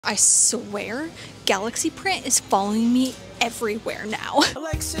I swear, Galaxy Print is following me everywhere now.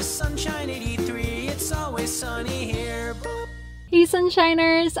 Alexis Sunshine 83, it's always sunny here. Boop. Hey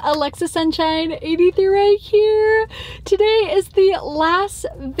Sunshiners, Alexis Sunshine 83 right here. Today is the last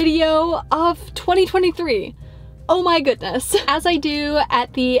video of 2023. Oh my goodness. As I do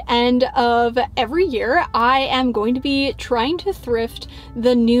at the end of every year, I am going to be trying to thrift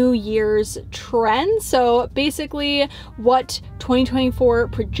the New Year's trends. So basically what 2024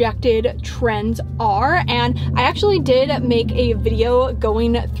 projected trends are. And I actually did make a video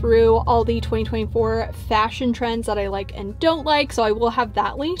going through all the 2024 fashion trends that I like and don't like. So I will have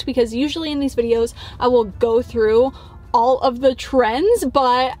that linked because usually in these videos I will go through all of the trends,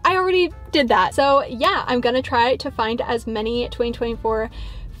 but I already did that. So yeah, I'm gonna try to find as many 2024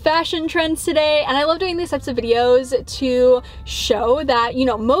 fashion trends today. And I love doing these types of videos to show that, you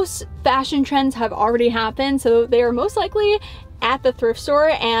know, most fashion trends have already happened. So they are most likely at the thrift store,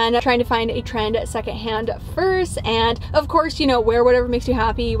 and trying to find a trend secondhand first. And of course, you know, wear whatever makes you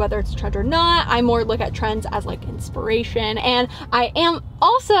happy, whether it's a trend or not. I more look at trends as like inspiration. And I am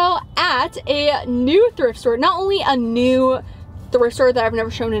also at a new thrift store, not only a new thrift store that I've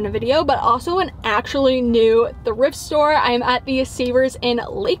never shown in a video, but also an actually new thrift store. I'm at the Savers in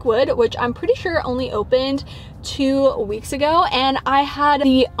Lakewood, which I'm pretty sure only opened 2 weeks ago, and I had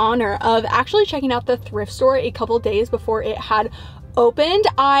the honor of actually checking out the thrift store a couple days before it had opened.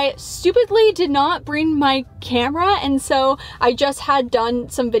 I stupidly did not bring my camera, and so I just had done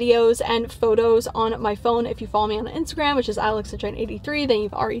some videos and photos on my phone. If you follow me on Instagram, which is AlexSunshine83, then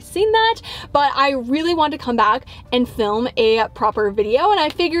you've already seen that. But I really wanted to come back and film a proper video, and I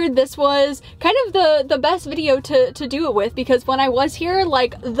figured this was kind of the best video to do it with, because when I was here,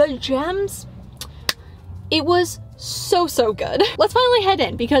 like, the gems, it was so good. Let's finally head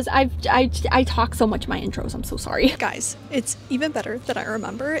in because I talk so much in my intros. I'm so sorry. Guys, it's even better that I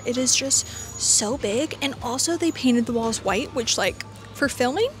remember. It is just so big, and also they painted the walls white, which, like, for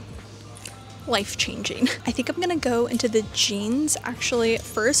filming, life-changing. I think I'm gonna go into the jeans. Actually,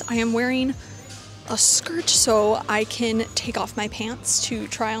 first I am wearing a skirt so I can take off my pants to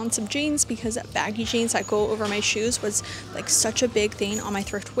try on some jeans, because baggy jeans that go over my shoes was like such a big thing on my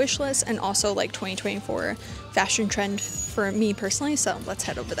thrift wish list, and also like 2024 fashion trend for me personally. So let's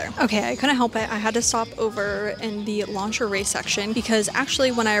head over there. Okay, I couldn't help it. I had to stop over in the lingerie section because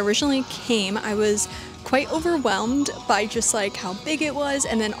actually when I originally came, I was quite overwhelmed by just like how big it was,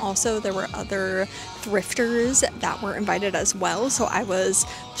 and then also there were other thrifters that were invited as well, so I was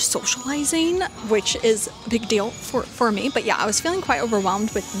socializing, which is a big deal for me. But yeah, I was feeling quite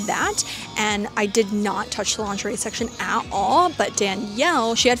overwhelmed with that, and I did not touch the lingerie section at all. But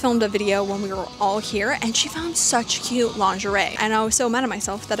Danielle, she had filmed a video when we were all here, and she found such cute lingerie, and I was so mad at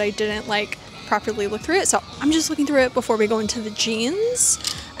myself that I didn't like properly look through it. So I'm just looking through it before we go into the jeans.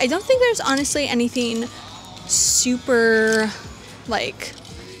 I don't think there's honestly anything super like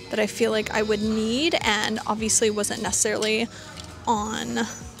that I feel like I would need, and obviously wasn't necessarily on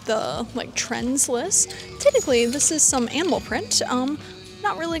the like trends list. Technically this is some animal print,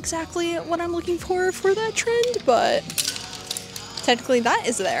 not really exactly what I'm looking for that trend, but technically that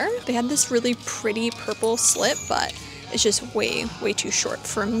is there. They had this really pretty purple slip, but it's just way too short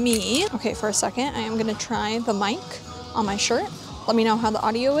for me. Okay, for a second I am gonna try the mic on my shirt. Let me know how the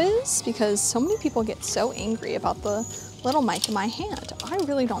audio is, because so many people get so angry about the little mic in my hand. I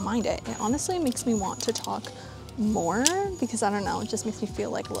really don't mind it. It honestly makes me want to talk more, because I don't know, it just makes me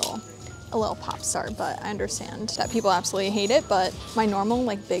feel like a little pop star. But I understand that people absolutely hate it, but my normal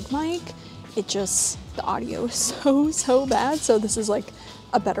like big mic, it just, the audio is so bad. So this is like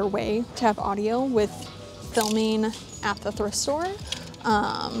a better way to have audio with filming at the thrift store.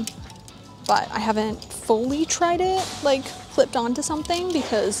 But I haven't fully tried it like clipped onto something,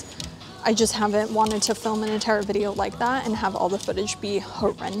 because I just haven't wanted to film an entire video like that and have all the footage be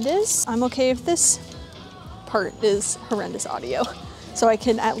horrendous. I'm okay if this part is horrendous audio, so I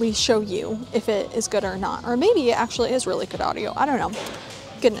can at least show you if it is good or not, or maybe it actually is really good audio. I don't know.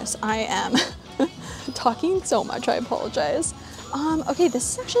 Goodness, I am talking so much, I apologize. Okay,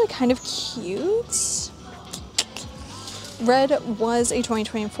 this is actually kind of cute. Red was a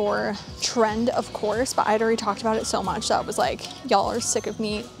 2024 trend, of course, but I'd already talked about it so much that I was like, y'all are sick of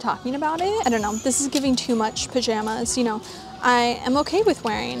me talking about it. I don't know, this is giving too much pajamas. You know, I am okay with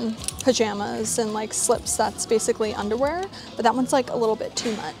wearing pajamas and like slips, that's basically underwear, but that one's like a little bit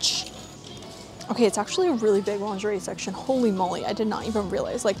too much. Okay, it's actually a really big lingerie section. Holy moly, I did not even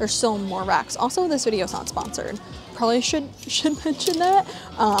realize, like, there's still more racks. Also, this video is not sponsored. Probably should mention that,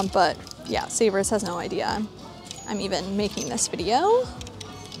 but yeah, Savers has no idea I'm even making this video.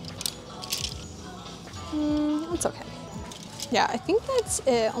 It's okay. Yeah, I think that's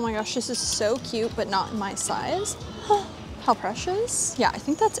it. Oh my gosh, this is so cute, but not in my size. How precious. Yeah, I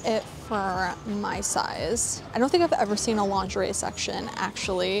think that's it for my size. I don't think I've ever seen a lingerie section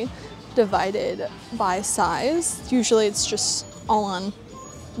actually divided by size. Usually it's just all on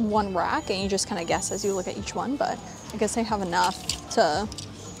one rack and you just kind of guess as you look at each one, but I guess I have enough to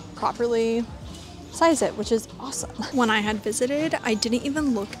properly size it, which is awesome. When I had visited, I didn't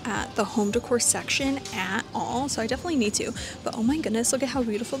even look at the home decor section at all, so I definitely need to. But oh my goodness, look at how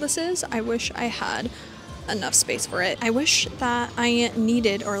beautiful this is. I wish I had enough space for it. I wish that I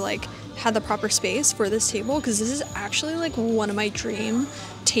needed or like had the proper space for this table, because this is actually like one of my dream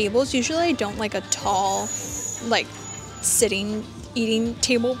tables. Usually I don't like a tall like sitting eating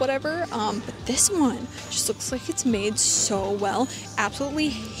table, whatever, but this one just looks like it's made so well. Absolutely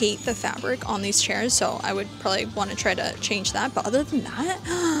hate the fabric on these chairs, so I would probably want to try to change that, but other than that,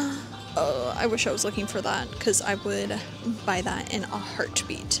 I wish I was looking for that, because I would buy that in a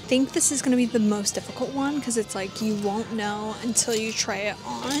heartbeat. I think this is going to be the most difficult one, because it's like you won't know until you try it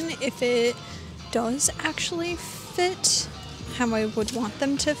on if it does actually fit how I would want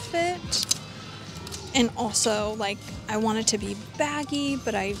them to fit. And also, like, I want it to be baggy,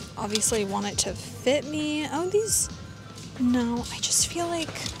 but I obviously want it to fit me. Oh, these, no, I just feel like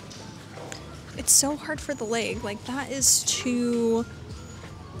it's so hard for the leg. Like, that is too,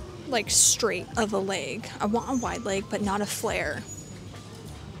 like, straight of a leg. I want a wide leg, but not a flare.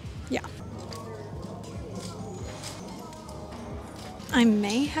 Yeah. I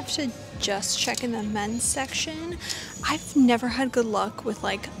may have to just check in the men's section. I've never had good luck with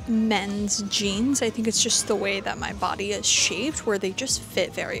like men's jeans. I think it's just the way that my body is shaped where they just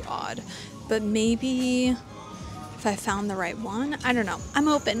fit very odd. But maybe if I found the right one, I don't know. I'm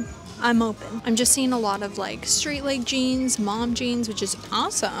open. I'm just seeing a lot of like straight leg jeans, mom jeans, which is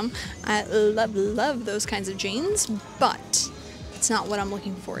awesome. I love those kinds of jeans, but it's not what I'm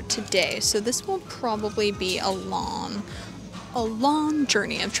looking for today. So this will probably be a long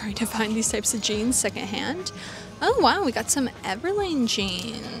journey of trying to find these types of jeans secondhand. Oh wow, we got some Everlane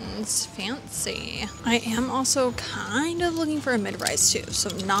jeans. Fancy. I am also kind of looking for a mid-rise too,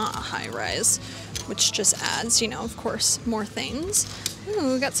 so not a high-rise, which just adds, you know, of course, more things.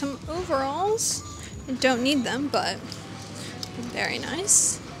 Ooh, we got some overalls. I don't need them, but very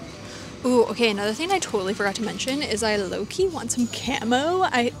nice. Ooh, okay, another thing I totally forgot to mention is I low-key want some camo.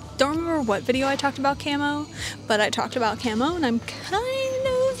 I don't remember what video I talked about camo, but I talked about camo and I'm kind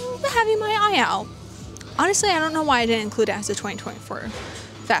of having my eye out. Honestly, I don't know why I didn't include it as a 2024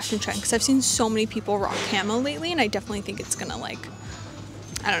 fashion trend, because I've seen so many people rock camo lately and I definitely think it's gonna, like,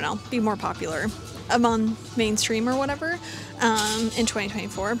 I don't know, be more popular among mainstream or whatever in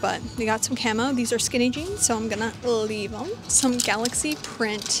 2024. But we got some camo. These are skinny jeans, so I'm gonna leave them. Some galaxy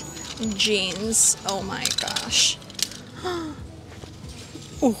print jeans. Oh my gosh.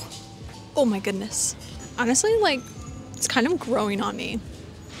 Oh my goodness. Honestly, like, it's kind of growing on me.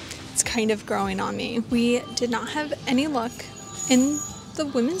 We did not have any luck in the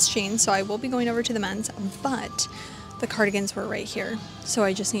women's jeans, so I will be going over to the men's, but the cardigans were right here, so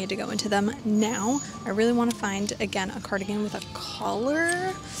I just needed to go into them now. I really want to find, again, a cardigan with a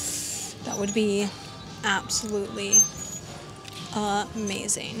collar. That would be absolutely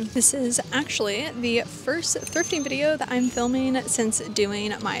amazing. This is actually the first thrifting video that I'm filming since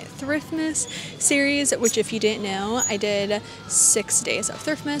doing my Thriftmas series, which, if you didn't know, I did 6 days of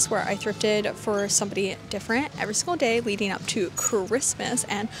Thriftmas where I thrifted for somebody different every single day leading up to Christmas.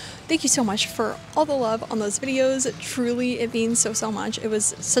 And thank you so much for all the love on those videos. Truly, it means so much. It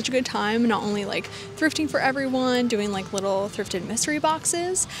was such a good time, not only like thrifting for everyone, doing like little thrifted mystery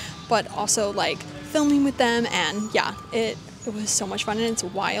boxes, but also like filming with them. And yeah, it was so much fun, and it's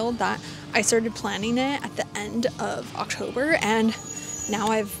wild that I started planning it at the end of October and now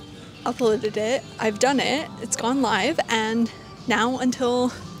I've uploaded it, I've done it, it's gone live, and now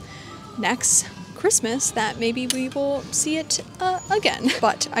until next Christmas that maybe we will see it again.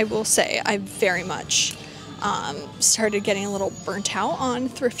 But I will say I very much started getting a little burnt out on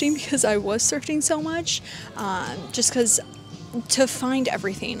thrifting because I was thrifting so much, just because to find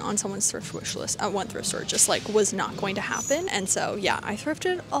everything on someone's thrift wish list at one thrift store just like was not going to happen. And so yeah, I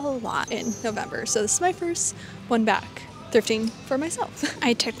thrifted a lot in November, so this is my first one back thrifting for myself.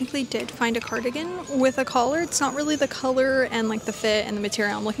 I technically did find a cardigan with a collar. It's not really the color and like the fit and the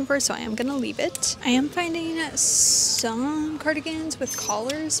material I'm looking for, so I am gonna leave it. I am finding some cardigans with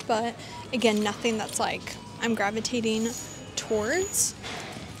collars, but again, nothing that's like I'm gravitating towards.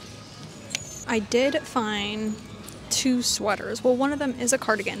 I did find two sweaters. Well, one of them is a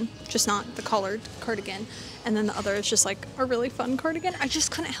cardigan, just not the collared cardigan, and then the other is just like a really fun cardigan. I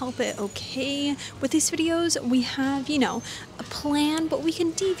just couldn't help it, okay? With these videos, we have, you know, a plan, but we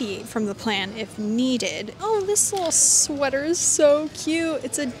can deviate from the plan if needed. Oh, this little sweater is so cute.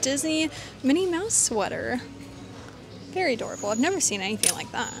 It's a Disney Minnie Mouse sweater. Very adorable. I've never seen anything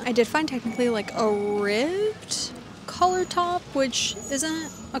like that. I did find technically like a ribbed collar top, which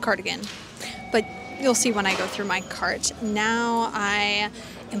isn't a cardigan, but you'll see when I go through my cart. Now I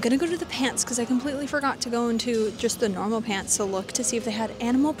am gonna go to the pants because I completely forgot to go into just the normal pants to look to see if they had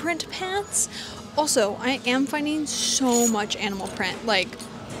animal print pants. Also, I am finding so much animal print, like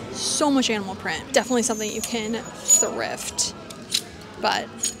so much animal print. Definitely something you can thrift. But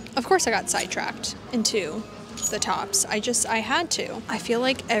of course I got sidetracked into the tops. I had to. I feel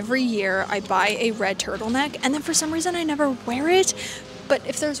like every year I buy a red turtleneck and then for some reason I never wear it. But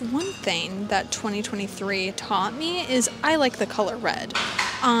if there's one thing that 2023 taught me is I like the color red.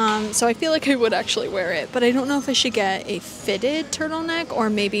 So I feel like I would actually wear it, but I don't know if I should get a fitted turtleneck or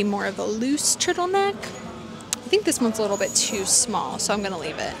maybe more of a loose turtleneck. I think this one's a little bit too small, so I'm gonna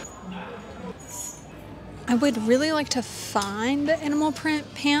leave it. I would really like to find the animal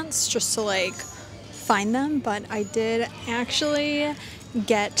print pants just to like find them, but I did actually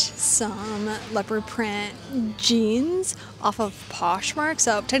get some leopard print jeans off of Poshmark.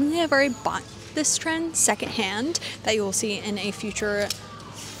 So technically I've already bought this trend secondhand that you will see in a future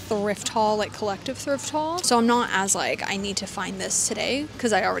thrift haul, like collective thrift haul. So I'm not as like I need to find this today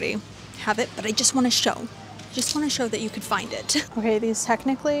because I already have it, but I just want to show. That you could find it. Okay, these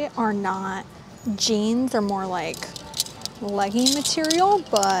technically are not jeans, they're more like legging material,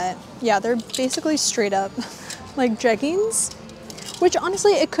 but yeah, they're basically straight up like jeggings, which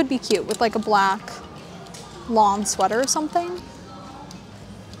honestly it could be cute with like a black lawn sweater or something.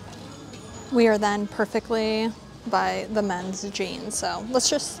 We are then perfectly by the men's jeans, so let's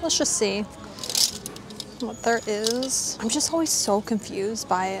just see what there is. I'm just always so confused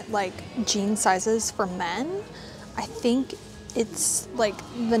by like jean sizes for men. I think it's like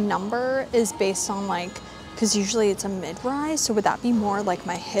the number is based on like, because usually it's a mid-rise, so would that be more like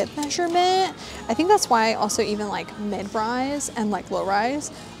my hip measurement? I think that's why also even like mid-rise and like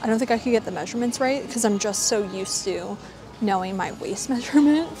low-rise, I don't think I could get the measurements right because I'm just so used to knowing my waist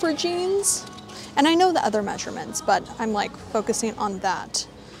measurement for jeans. And I know the other measurements, but I'm like focusing on that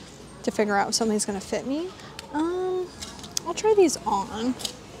to figure out if something's gonna fit me. I'll try these on.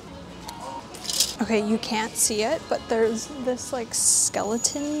 Okay, you can't see it, but there's this like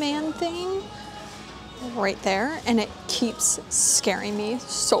skeleton man thing right there, and it keeps scaring me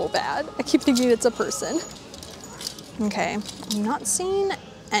so bad. I keep thinking it's a person. Okay, I'm not seeing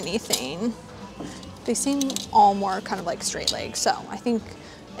anything. They seem all more kind of like straight legs, so I think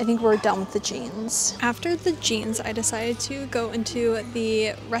we're done with the jeans. After the jeans, I decided to go into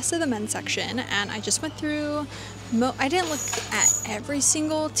the rest of the men's section, and I just went through, I didn't look at every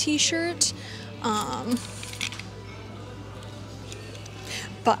single t-shirt,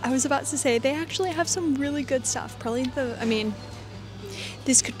 but I was about to say they actually have some really good stuff. Probably I mean,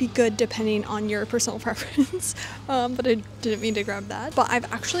 this could be good depending on your personal preference, but I didn't mean to grab that. But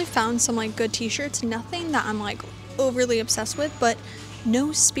I've actually found some like good t-shirts, nothing that I'm like overly obsessed with, but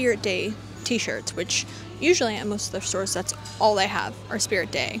no Spirit Day t-shirts, which usually at most of their stores, that's all they have are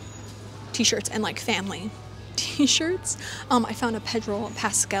Spirit Day t-shirts and like family t-shirts. I found a Pedro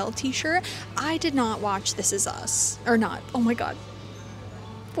Pascal t-shirt. I did not watch This Is Us, or not, oh my god,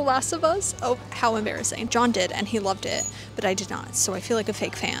 The Last of Us. Oh, how embarrassing. John did and he loved it, but I did not, so I feel like a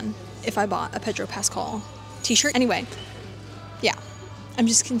fake fan if I bought a Pedro Pascal t-shirt. Anyway, yeah, I'm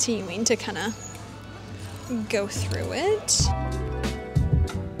just continuing to kind of go through it.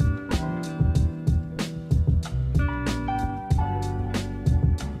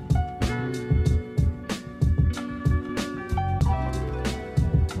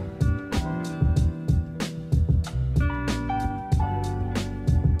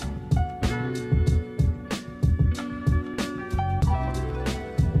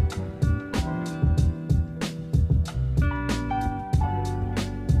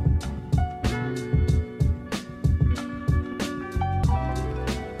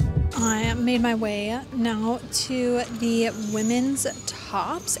 I made my way now to the women's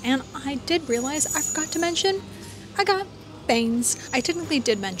tops, and I did realize I forgot to mention I got bangs. I technically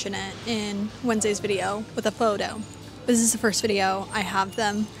did mention it in Wednesday's video with a photo. This is the first video I have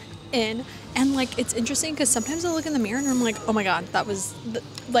them in, and like it's interesting because sometimes I look in the mirror and I'm like, oh my god, that was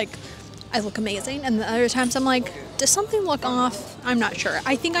like I look amazing, and the other times I'm like, does something look off? I'm not sure.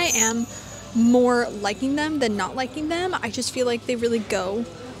 I think I am more liking them than not liking them. I just feel like they really go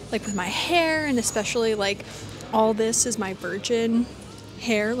like with my hair, and especially like all this is my virgin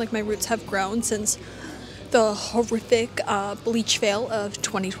hair. Like, my roots have grown since the horrific bleach fail of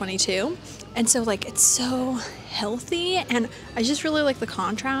 2022. And so, like, it's so healthy, and I just really like the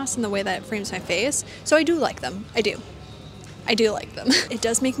contrast and the way that it frames my face. So I do like them. I do like them. It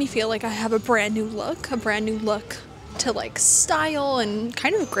does make me feel like I have a brand new look to like style, and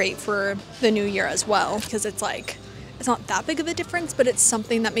kind of great for the new year as well, because it's like, it's not that big of a difference, but it's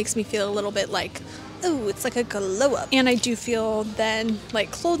something that makes me feel a little bit like, oh, it's like a glow up. And I do feel then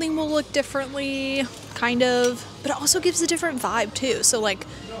like clothing will look differently, kind of, but it also gives a different vibe too. So like,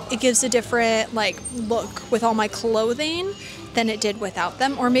 it gives a different like look with all my clothing than it did without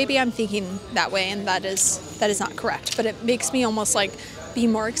them. Or maybe I'm thinking that way, and that is not correct, but it makes me almost like be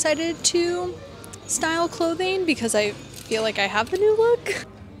more excited to style clothing because I feel like I have the new look.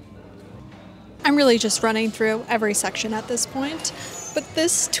 I'm really just running through every section at this point, but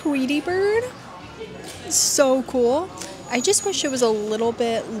this Tweety bird is so cool. I just wish it was a little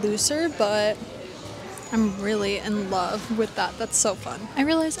bit looser, but I'm really in love with that. That's so fun. I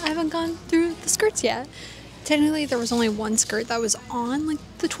realize I haven't gone through the skirts yet. Technically, there was only one skirt that was on like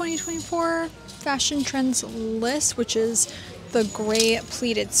the 2024 fashion trends list, which is the gray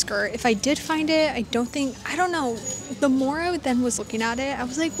pleated skirt. If I did find it, I don't know. The more I then was looking at it, I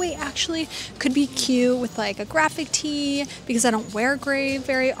was like, wait, actually could be cute with like a graphic tee, because I don't wear gray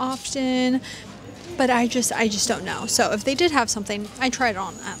very often. But I just don't know. So if they did have something, I'd try it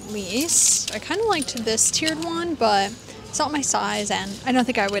on at least. I kind of liked this tiered one, but it's not my size, and I don't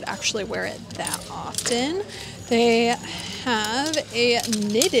think I would actually wear it that often. They have a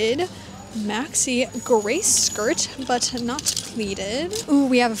knitted maxi gray skirt, but not pleated. Ooh,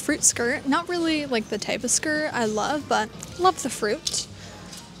 we have a fruit skirt. Not really like the type of skirt I love, but love the fruit.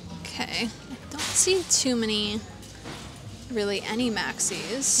 Okay, I don't see too many, really any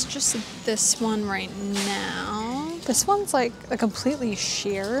maxis. Just this one right now. This one's like a completely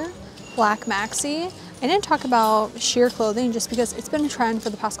sheer black maxi. I didn't talk about sheer clothing just because it's been a trend for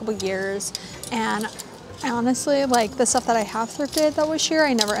the past couple years, and I honestly, like, the stuff that I have thrifted that was sheer,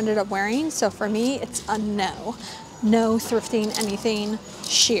 I never ended up wearing. So for me, it's a no. No thrifting anything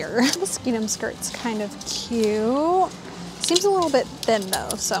sheer. The skeetum skirt's kind of cute. Seems a little bit thin though,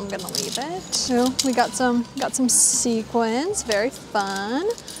 so I'm gonna leave it. So we got some sequins, very fun.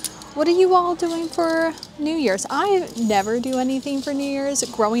 What are you all doing for New Year's? I never do anything for New Year's.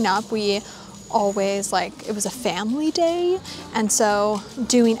 Growing up, we always, like, it was a family day, and so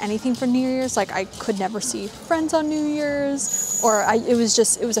doing anything for New Year's, like, I could never see friends on New Year's, or it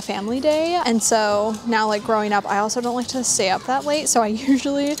was a family day. And so now, like, growing up, I also don't like to stay up that late, so I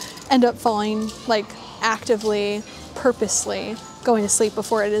usually end up falling, like, actively, purposely going to sleep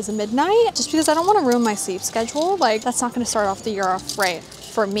before it is midnight, just because I don't want to ruin my sleep schedule. Like, that's not going to start off the year off right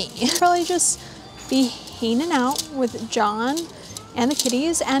for me. Probably just be hanging out with John and the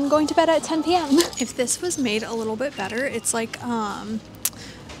kitties and going to bed at 10 p.m. If this was made a little bit better, it's like a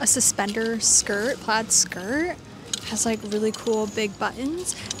suspender skirt, plaid skirt, has like really cool big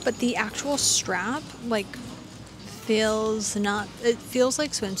buttons, but the actual strap like feels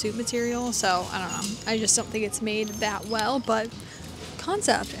like swimsuit material, so I don't know. I just don't think it's made that well, but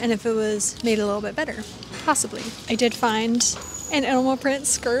concept. And if it was made a little bit better, possibly. I did find an animal print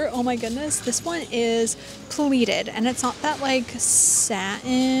skirt. Oh my goodness, this one is pleated, and it's not that like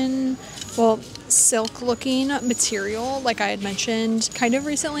satin, well, silk looking material like I had mentioned kind of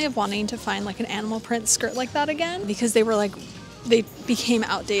recently of wanting to find like an animal print skirt like that again, because they became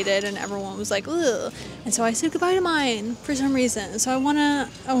outdated and everyone was like, ugh. And so I said goodbye to mine for some reason. So I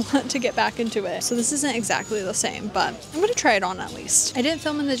want to get back into it. So this isn't exactly the same, but I'm going to try it on at least. I didn't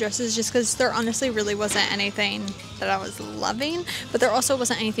film in the dresses just because there honestly really wasn't anything that I was loving, but there also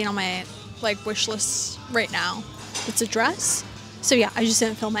wasn't anything on my like wish list right now. It's a dress. So yeah, I just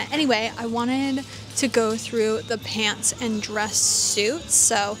didn't film it. Anyway, I wanted to go through the pants and dress suits.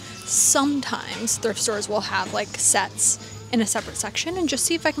 So sometimes thrift stores will have like sets in a separate section, and just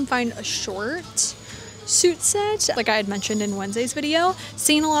see if I can find a short suit set. Like I had mentioned in Wednesday's video,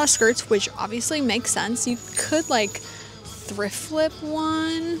 seeing a lot of skirts, which obviously makes sense. You could like thrift flip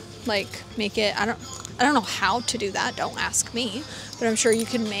one, like make it, I don't know how to do that, don't ask me, but I'm sure you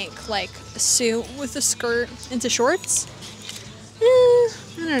can make like a suit with a skirt into shorts. I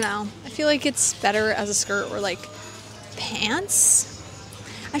don't know. I feel like it's better as a skirt or like pants.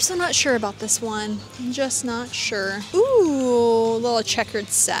 I'm still not sure about this one. I'm just not sure. Ooh, a little checkered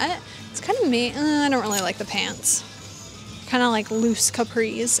set. It's kind of me. I don't really like the pants. Kind of like loose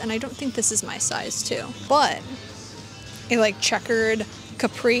capris, and I don't think this is my size too. But a like checkered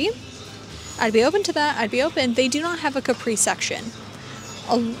capri, I'd be open to that. I'd be open. They do not have a capri section,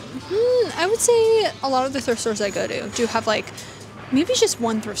 I would say a lot of the thrift stores I go to do have like, maybe just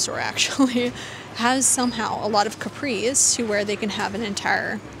one thrift store actually has somehow a lot of capris to where they can have an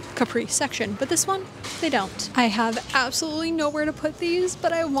entire capri section, but this one, they don't. I have absolutely nowhere to put these,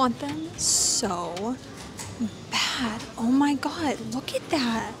 but I want them so bad. Oh my god, look at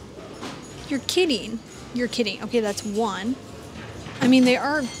that. You're kidding. You're kidding. Okay, that's one. I mean, they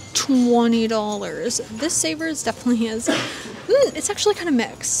are $20. This Savers definitely is. It's actually kind of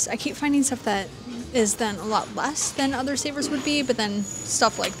mixed. I keep finding stuff that is then a lot less than other Savers would be, but then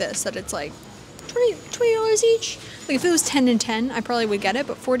stuff like this that it's like $20 each. Like if it was 10 and 10, I probably would get it,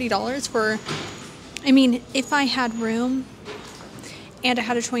 but $40 for, I mean, if I had room and I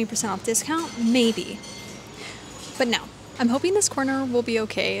had a 20% off discount, maybe. But no, I'm hoping this corner will be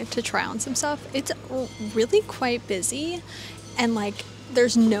okay to try on some stuff. It's really quite busy and like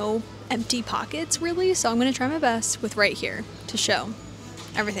there's no empty pockets really, so I'm gonna try my best with right here to show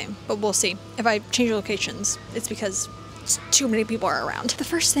everything, but we'll see. If I change locations, it's because too many people are around. The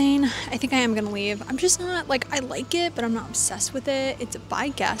first thing I think I am gonna leave, I'm just not like, I like it, but I'm not obsessed with it. It's by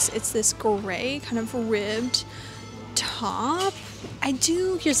Guess. It's this gray kind of ribbed top.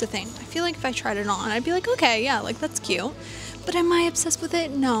 Here's the thing, I feel like if I tried it on, I'd be like, okay, yeah, like that's cute. But am I obsessed with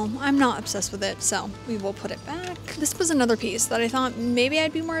it? No, I'm not obsessed with it, so we will put it back. This was another piece that I thought maybe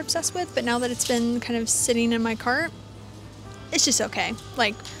I'd be more obsessed with, but now that it's been kind of sitting in my cart, it's just okay.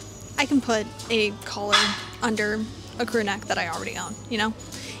 Like, I can put a collar under a crew neck that I already own, you know?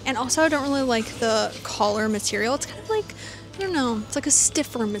 And also I don't really like the collar material. It's kind of like, I don't know, it's like a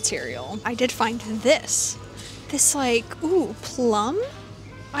stiffer material. I did find this like, ooh, plum?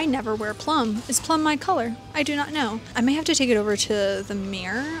 I never wear plum. Is plum my color? I do not know. I may have to take it over to the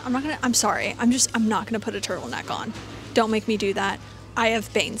mirror. I'm sorry. I'm not gonna put a turtleneck on. Don't make me do that. I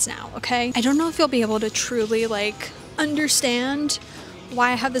have bangs now, okay? I don't know if you'll be able to truly like understand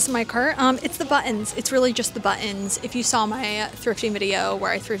why I have this in my cart. It's the buttons. It's really just the buttons. If you saw my thrifting video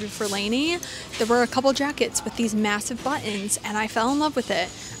where I thrifted for Lainey, there were a couple jackets with these massive buttons and I fell in love with it.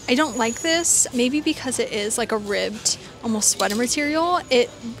 I don't like this, maybe because it is like a ribbed, almost sweater material.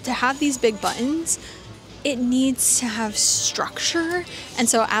 To have these big buttons, it needs to have structure. And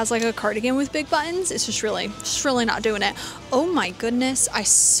so as like a cardigan with big buttons, it's just really not doing it. Oh my goodness, I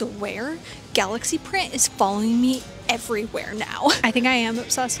swear, Galaxy print is following me everywhere now. I think I am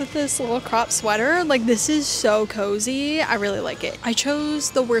obsessed with this little crop sweater. Like, this is so cozy. I really like it. I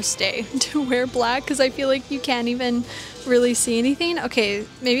chose the worst day to wear black because I feel like you can't even really see anything. Okay,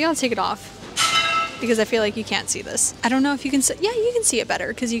 maybe I'll take it off because I feel like you can't see this. I don't know if you can see, yeah, you can see it better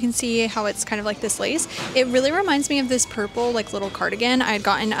because you can see how it's kind of like this lace. It really reminds me of this purple like little cardigan I had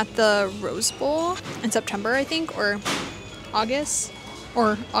gotten at the Rose Bowl in September, I think, or August.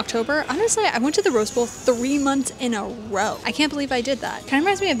 Or October. Honestly, I went to the Rose Bowl 3 months in a row. I can't believe I did that. Kind of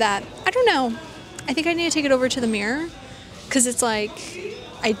reminds me of that. I don't know. I think I need to take it over to the mirror because it's like,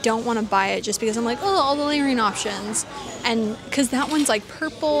 I don't want to buy it just because I'm like, oh, all the layering options. And because that one's like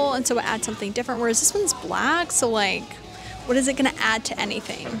purple and so it adds something different, whereas this one's black. So like, what is it going to add to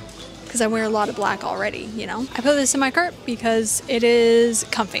anything? Because I wear a lot of black already, you know? I put this in my cart because it is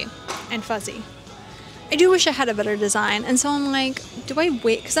comfy and fuzzy. I do wish I had a better design, and so I'm like, do I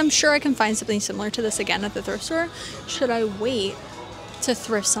wait? Because I'm sure I can find something similar to this again at the thrift store. Should I wait to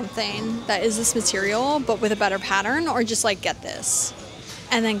thrift something that is this material but with a better pattern, or just like get this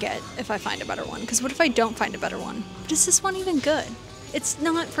and then get if I find a better one? Because what if I don't find a better one? But is this one even good? It's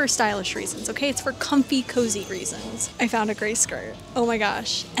not for stylish reasons, okay? It's for comfy, cozy reasons. I found a gray skirt. Oh my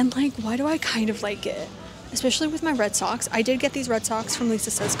gosh. And like, why do I kind of like it? Especially with my red socks. I did get these red socks from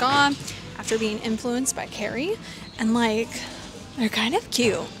Lisa Says God after being influenced by Carrie, and like, they're kind of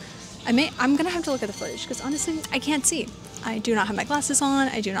cute. I'm gonna have to look at the footage because honestly, I can't see. I do not have my glasses on.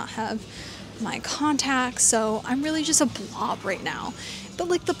 I do not have my contacts, so I'm really just a blob right now. But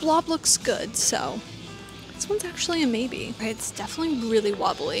like, the blob looks good, so this one's actually a maybe. It's definitely really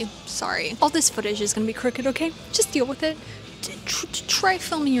wobbly. Sorry. All this footage is gonna be crooked, okay? Just deal with it. Try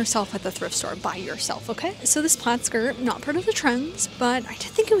filming yourself at the thrift store by yourself, okay? So this plaid skirt, not part of the trends, but I did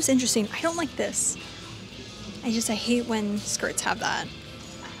think it was interesting. I don't like this. I hate when skirts have that.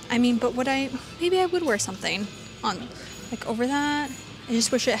 I mean, but maybe I would wear something on, like over that. I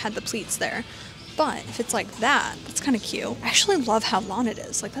just wish it had the pleats there. But if it's like that, that's kind of cute. I actually love how long it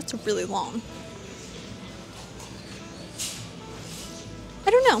is. Like, that's really long. I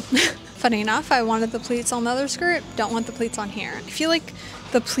don't know. Funny enough, I wanted the pleats on the other skirt, don't want the pleats on here. I feel like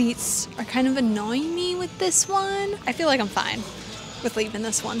the pleats are kind of annoying me with this one. I feel like I'm fine with leaving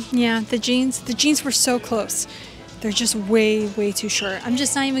this one. Yeah, the jeans were so close. They're just way too short. I'm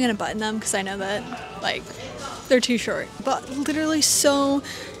just not even gonna button them because I know that, like, they're too short. But literally so,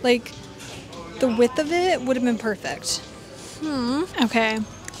 like, the width of it would have been perfect. Okay,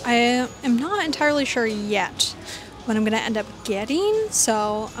 I am not entirely sure yet what I'm gonna end up getting,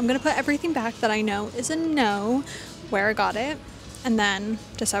 so I'm gonna put everything back that I know is a no, where I got it, and then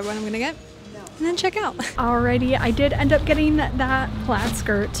decide what I'm gonna get, and then check out. Alrighty, I did end up getting that plaid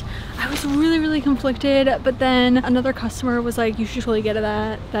skirt. I was really conflicted, but then another customer was like, you should totally get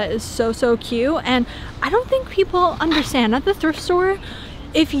that. That is so cute. And I don't think people understand at the thrift store,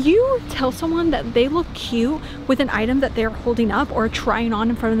 if you tell someone that they look cute with an item that they're holding up or trying on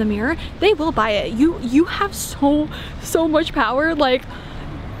in front of the mirror, they will buy it. You have so much power. Like,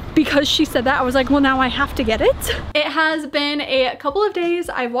 because she said that, I was like, well, now I have to get it. It has been a couple of days.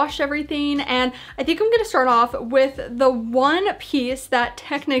 I've washed everything, and I think I'm gonna start off with the one piece that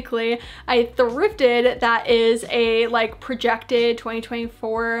technically I thrifted that is a like projected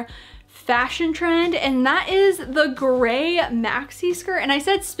 2024 fashion trend, and that is the gray maxi skirt. And I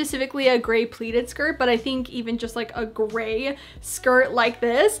said specifically a gray pleated skirt, but I think even just like a gray skirt like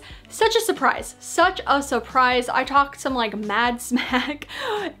this, such a surprise, such a surprise. I talked some like mad smack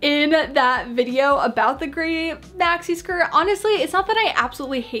in that video about the gray maxi skirt. Honestly, it's not that I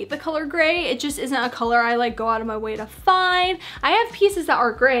absolutely hate the color gray, it just isn't a color I like go out of my way to find. I have pieces that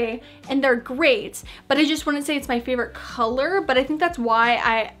are gray and they're great, but I just wouldn't say it's my favorite color. But I think that's why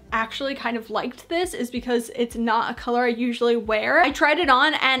I actually kind of liked this, is because it's not a color I usually wear. I tried it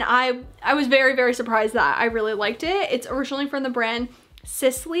on and I was very surprised that I really liked it. It's originally from the brand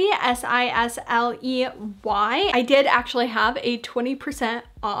Sisley, Sisley. I did actually have a 20%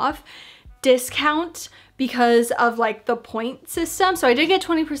 off discount because of like the point system, so I did get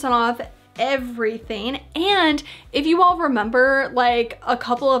 20% off everything. And if you all remember, like a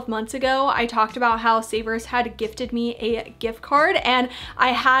couple of months ago, I talked about how Savers had gifted me a gift card, and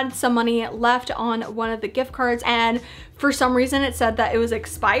I had some money left on one of the gift cards, and for some reason it said that it was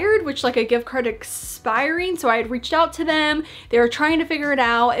expired, which like a gift card expiring. So I had reached out to them, they were trying to figure it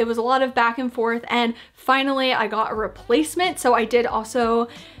out. It was a lot of back and forth, and finally I got a replacement. So I did also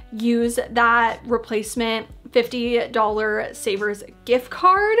use that replacement $50 Savers gift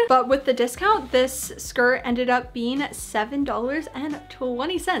card, but with the discount, this skirt ended up being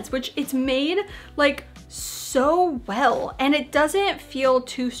 $7.20, which it's made like so well, and it doesn't feel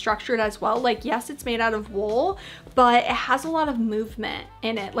too structured as well. Like, yes, it's made out of wool, but it has a lot of movement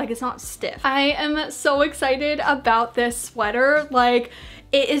in it. Like, it's not stiff. I am so excited about this sweater. Like,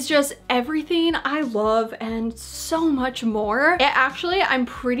 it is just everything I love and so much more. It actually, I'm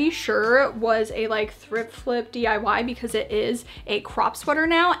pretty sure, was a like thrift flip DIY because it is a crop sweater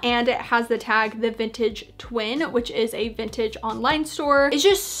now, and it has the tag The Vintage Twin, which is a vintage online store. It's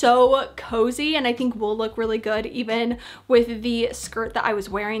just so cozy, and I think will look really good even with the skirt that I was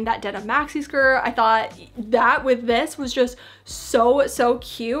wearing, that denim maxi skirt. I thought that with this was just so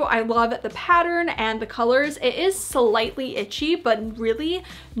cute. I love the pattern and the colors. It is slightly itchy, but really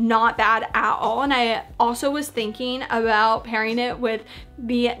not bad at all. And I also was thinking about pairing it with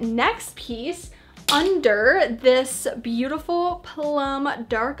the next piece under this beautiful plum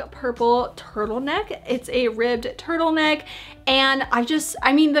dark purple turtleneck. It's a ribbed turtleneck, and I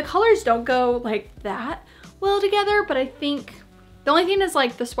mean, the colors don't go like that well together, but I think the only thing is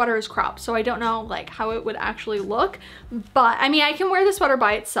like the sweater is cropped, so I don't know like how it would actually look. But I mean, I can wear the sweater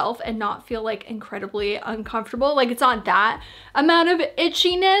by itself and not feel like incredibly uncomfortable. Like, it's not that amount of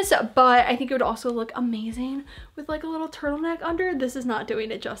itchiness, but I think it would also look amazing with like a little turtleneck under. This is not doing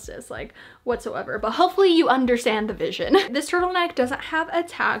it justice like whatsoever, but hopefully you understand the vision. This turtleneck doesn't have a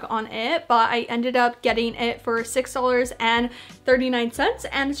tag on it, but I ended up getting it for $6.39,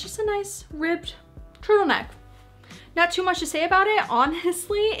 and it's just a nice ribbed turtleneck. Not too much to say about it,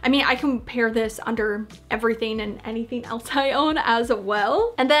 honestly. I mean, I can pair this under everything and anything else I own as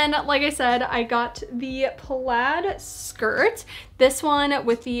well. And then, like I said, I got the plaid skirt. This one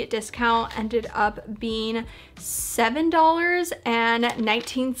with the discount ended up being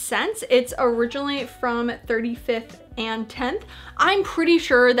 $7.19. It's originally from 35th and 10th. I'm pretty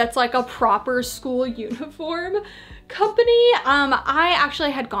sure that's like a proper school uniform company. I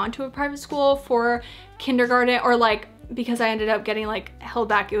actually had gone to a private school for kindergarten, or like, because I ended up getting like held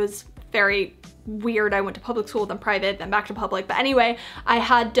back. It was very weird. I went to public school, then private, then back to public. But anyway, I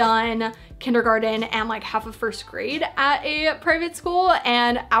had done kindergarten and like half of first grade at a private school,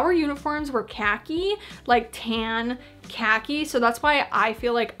 and our uniforms were khaki, like tan khaki. So that's why I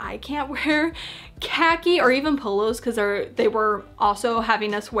feel like I can't wear khaki or even polos, because they were also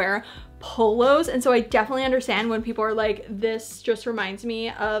having us wear polos. And so I definitely understand when people are like, this just reminds me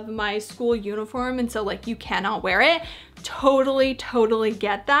of my school uniform, and so like you cannot wear it. Totally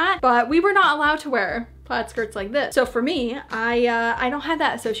get that. But we were not allowed to wear plaid skirts like this. So for me, I don't have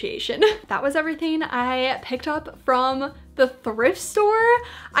that association. That was everything I picked up from the thrift store.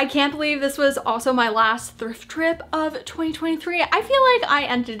 I can't believe this was also my last thrift trip of 2023. I feel like I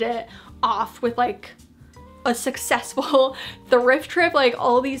ended it off with like a successful thrift trip. Like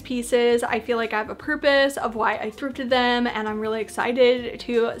all these pieces, I feel like I have a purpose of why I thrifted them, and I'm really excited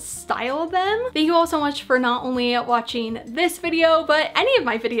to style them. Thank you all so much for not only watching this video, but any of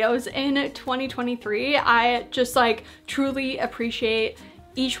my videos in 2023. I just like truly appreciate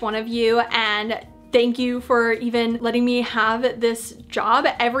each one of you, and thank you for even letting me have this job.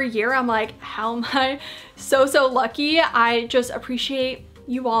 Every year I'm like, how am I so lucky? I just appreciate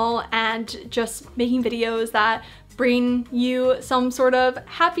you all and just making videos that bring you some sort of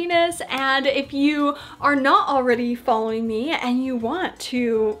happiness. And if you are not already following me and you want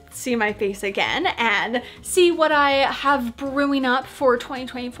to see my face again and see what I have brewing up for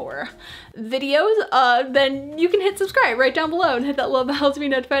 2024 videos, then you can hit subscribe right down below and hit that little bell to be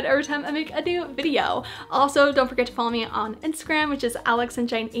notified every time I make a new video. Also, don't forget to follow me on Instagram, which is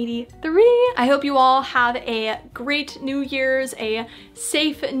alexsunshine83. I hope you all have a great New Year's, a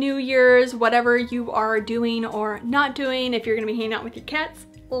safe New Year's, whatever you are doing or not doing, if you're gonna be hanging out with your cats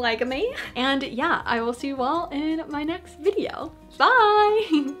like me. And yeah, I will see you all in my next video.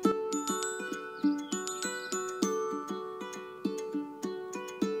 Bye!